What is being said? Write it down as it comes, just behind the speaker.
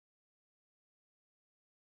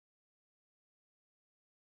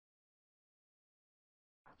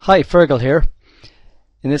Hi, Fergal here.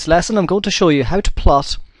 In this lesson I'm going to show you how to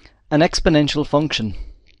plot an exponential function.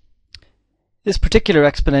 This particular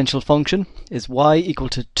exponential function is y equal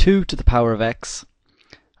to 2 to the power of x,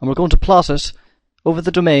 and we're going to plot it over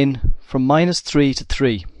the domain from -3 to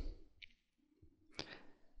 3.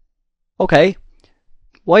 Okay,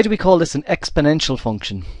 why do we call this an exponential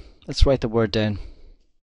function? Let's write the word down.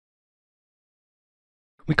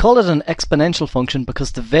 We call it an exponential function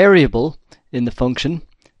because the variable in the function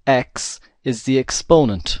x is the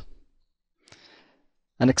exponent.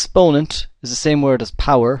 An exponent is the same word as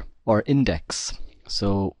power or index.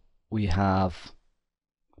 So we have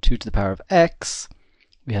 2 to the power of x,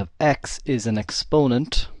 we have x is an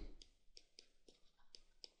exponent,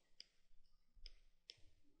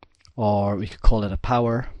 or we could call it a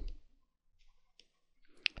power,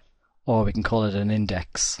 or we can call it an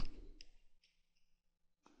index.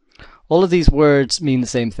 All of these words mean the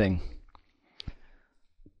same thing.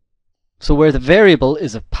 So where the variable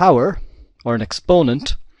is a power or an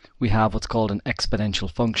exponent, we have what's called an exponential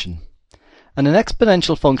function. And an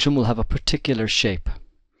exponential function will have a particular shape.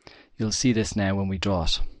 You'll see this now when we draw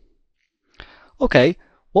it. Okay,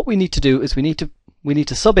 what we need to do is we need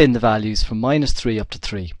to sub in the values from -3 up to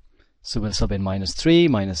 3. So we'll sub in -3,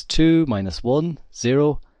 -2, -1,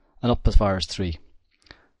 0, and up as far as 3.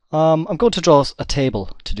 I'm going to draw a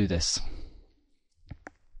table to do this.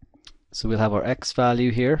 So we'll have our x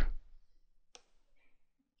value here,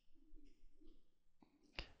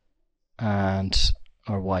 and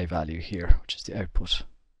our y value here, which is the output.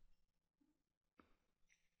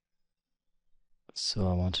 So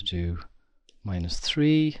I want to do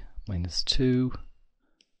 -3, -2,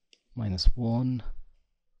 -1,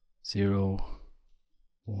 0,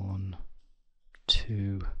 1,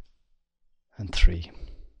 2, and 3.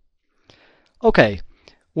 Okay,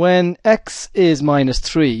 when x is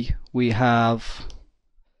 -3, we have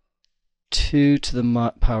 2 to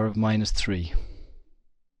the power of -3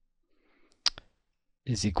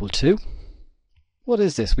 is equal to, what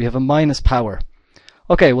is this? We have a minus power.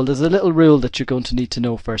 Okay, well there's a little rule that you're going to need to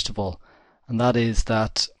know first of all, and that is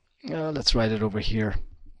that, let's write it over here.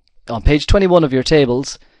 On page 21 of your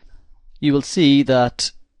tables, you will see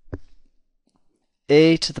that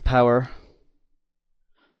a to the power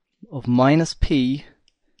of minus p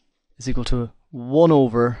is equal to 1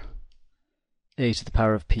 over a to the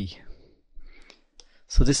power of p.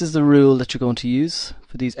 So this is the rule that you're going to use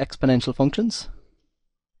for these exponential functions,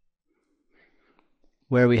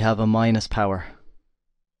 where we have a minus power.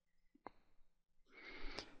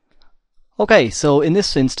 Okay, so in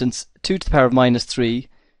this instance, 2 to the power of -3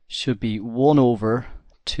 should be 1 over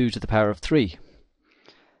 2 to the power of 3.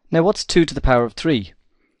 Now what's 2 to the power of 3?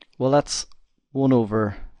 Well, that's 1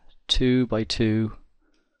 over 2 by 2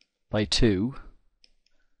 by 2,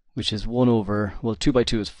 which is 1 over, well 2 by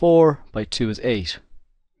 2 is 4, by 2 is 8.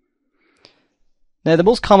 Now the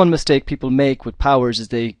most common mistake people make with powers is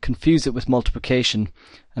they confuse it with multiplication,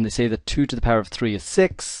 and they say that 2 to the power of 3 is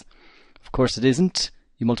 6. Of course it isn't.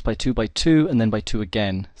 You multiply 2 by 2 and then by 2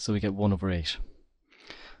 again, so we get 1 over 8.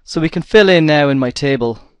 So we can fill in now in my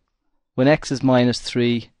table, when x is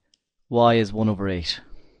 -3, y is 1 over 8.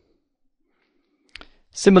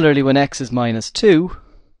 Similarly, when x is -2,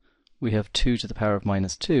 we have 2 to the power of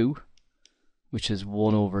 -2, which is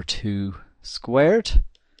 1 over 2 squared,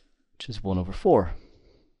 which is 1 over 4.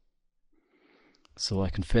 So I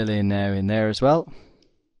can fill in now in there as well.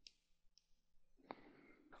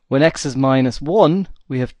 When x is -1,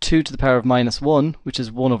 we have 2 to the power of -1, which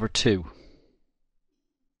is 1 over 2.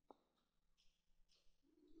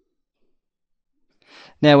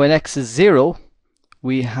 Now when x is 0,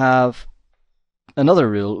 we have another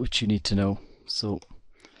rule which you need to know. So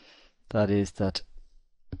that is that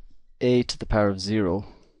a to the power of 0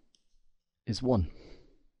 is 1.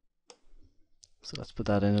 So let's put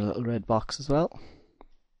that in a little red box as well.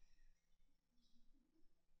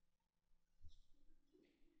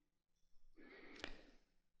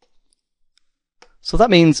 So that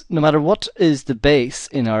means no matter what is the base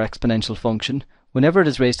in our exponential function, whenever it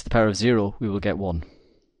is raised to the power of 0, we will get 1.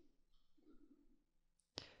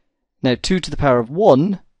 Now 2 to the power of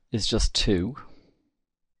 1 is just 2.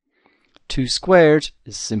 2 squared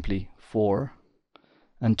is simply 4.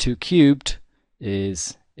 And 2 cubed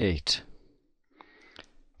is 8.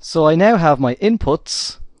 So I now have my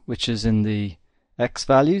inputs, which is in the x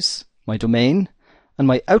values, my domain, and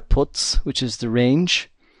my outputs, which is the range,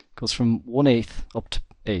 goes from 1/8 up to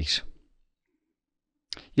 8.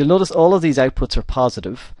 You'll notice all of these outputs are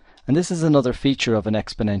positive, and this is another feature of an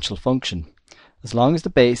exponential function. As long as the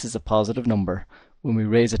base is a positive number, when we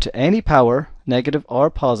raise it to any power, negative or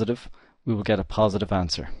positive, we will get a positive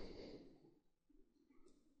answer.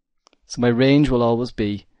 So my range will always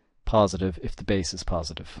be positive if the base is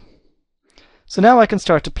positive. So now I can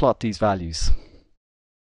start to plot these values.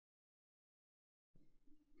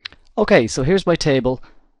 Okay, so here's my table,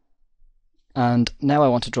 and now I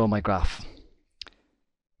want to draw my graph.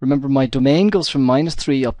 Remember, my domain goes from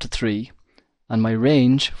 -3 up to 3, and my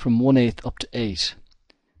range from 1/8 up to 8.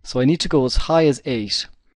 So I need to go as high as 8.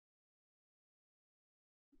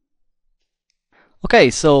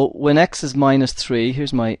 Okay, so when x is -3,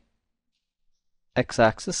 here's my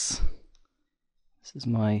x-axis. This is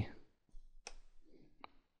my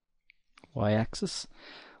y-axis.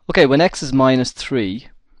 Okay, when x is -3,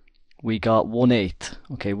 we got 1/8.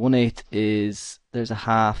 Okay, 1/8 is, there's a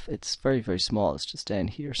half. It's very, very small. It's just down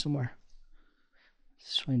here somewhere.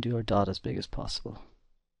 Let's try and do our dot as big as possible.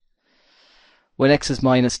 When x is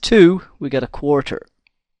 -2, we get a quarter,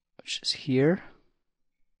 which is here.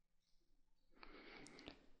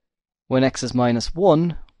 When x is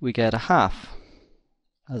 -1, we get a half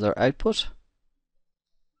as our output.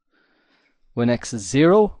 When x is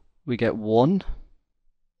 0, we get 1.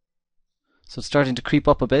 So it's starting to creep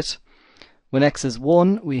up a bit. When x is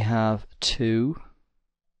 1, we have 2.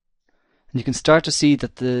 And you can start to see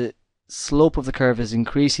that the slope of the curve is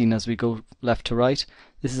increasing as we go left to right.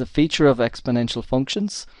 This is a feature of exponential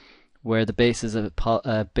functions, where the base is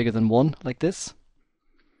bigger than 1, like this.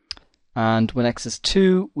 And when x is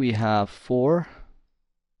 2, we have 4.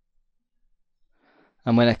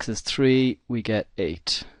 And when x is 3, we get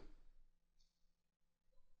 8.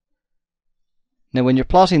 Now when you're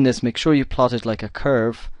plotting this, make sure you plot it like a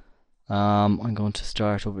curve. I'm going to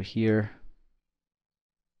start over here.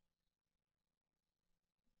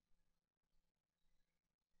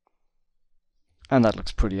 And that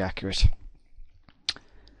looks pretty accurate.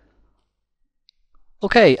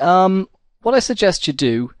 Okay, what I suggest you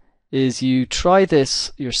do is you try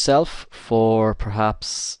this yourself for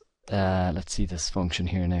perhaps, let's see this function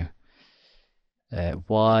here now,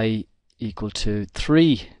 y equal to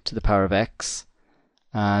 3 to the power of x,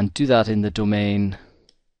 and do that in the domain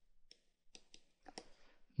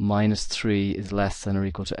 -3 is less than or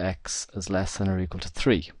equal to x is less than or equal to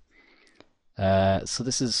 3. So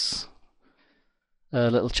this is a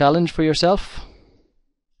little challenge for yourself.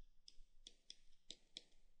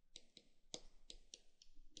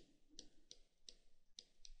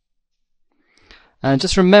 And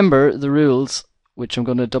just remember the rules, which I'm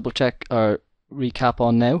going to double check or recap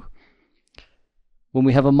on now. When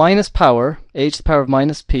we have a minus power, a to the power of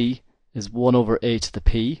minus p is 1 over a to the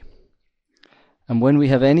p. And when we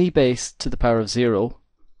have any base to the power of 0,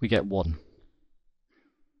 we get 1.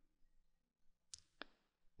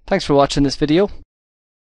 Thanks for watching this video.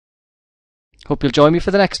 Hope you'll join me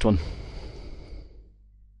for the next one.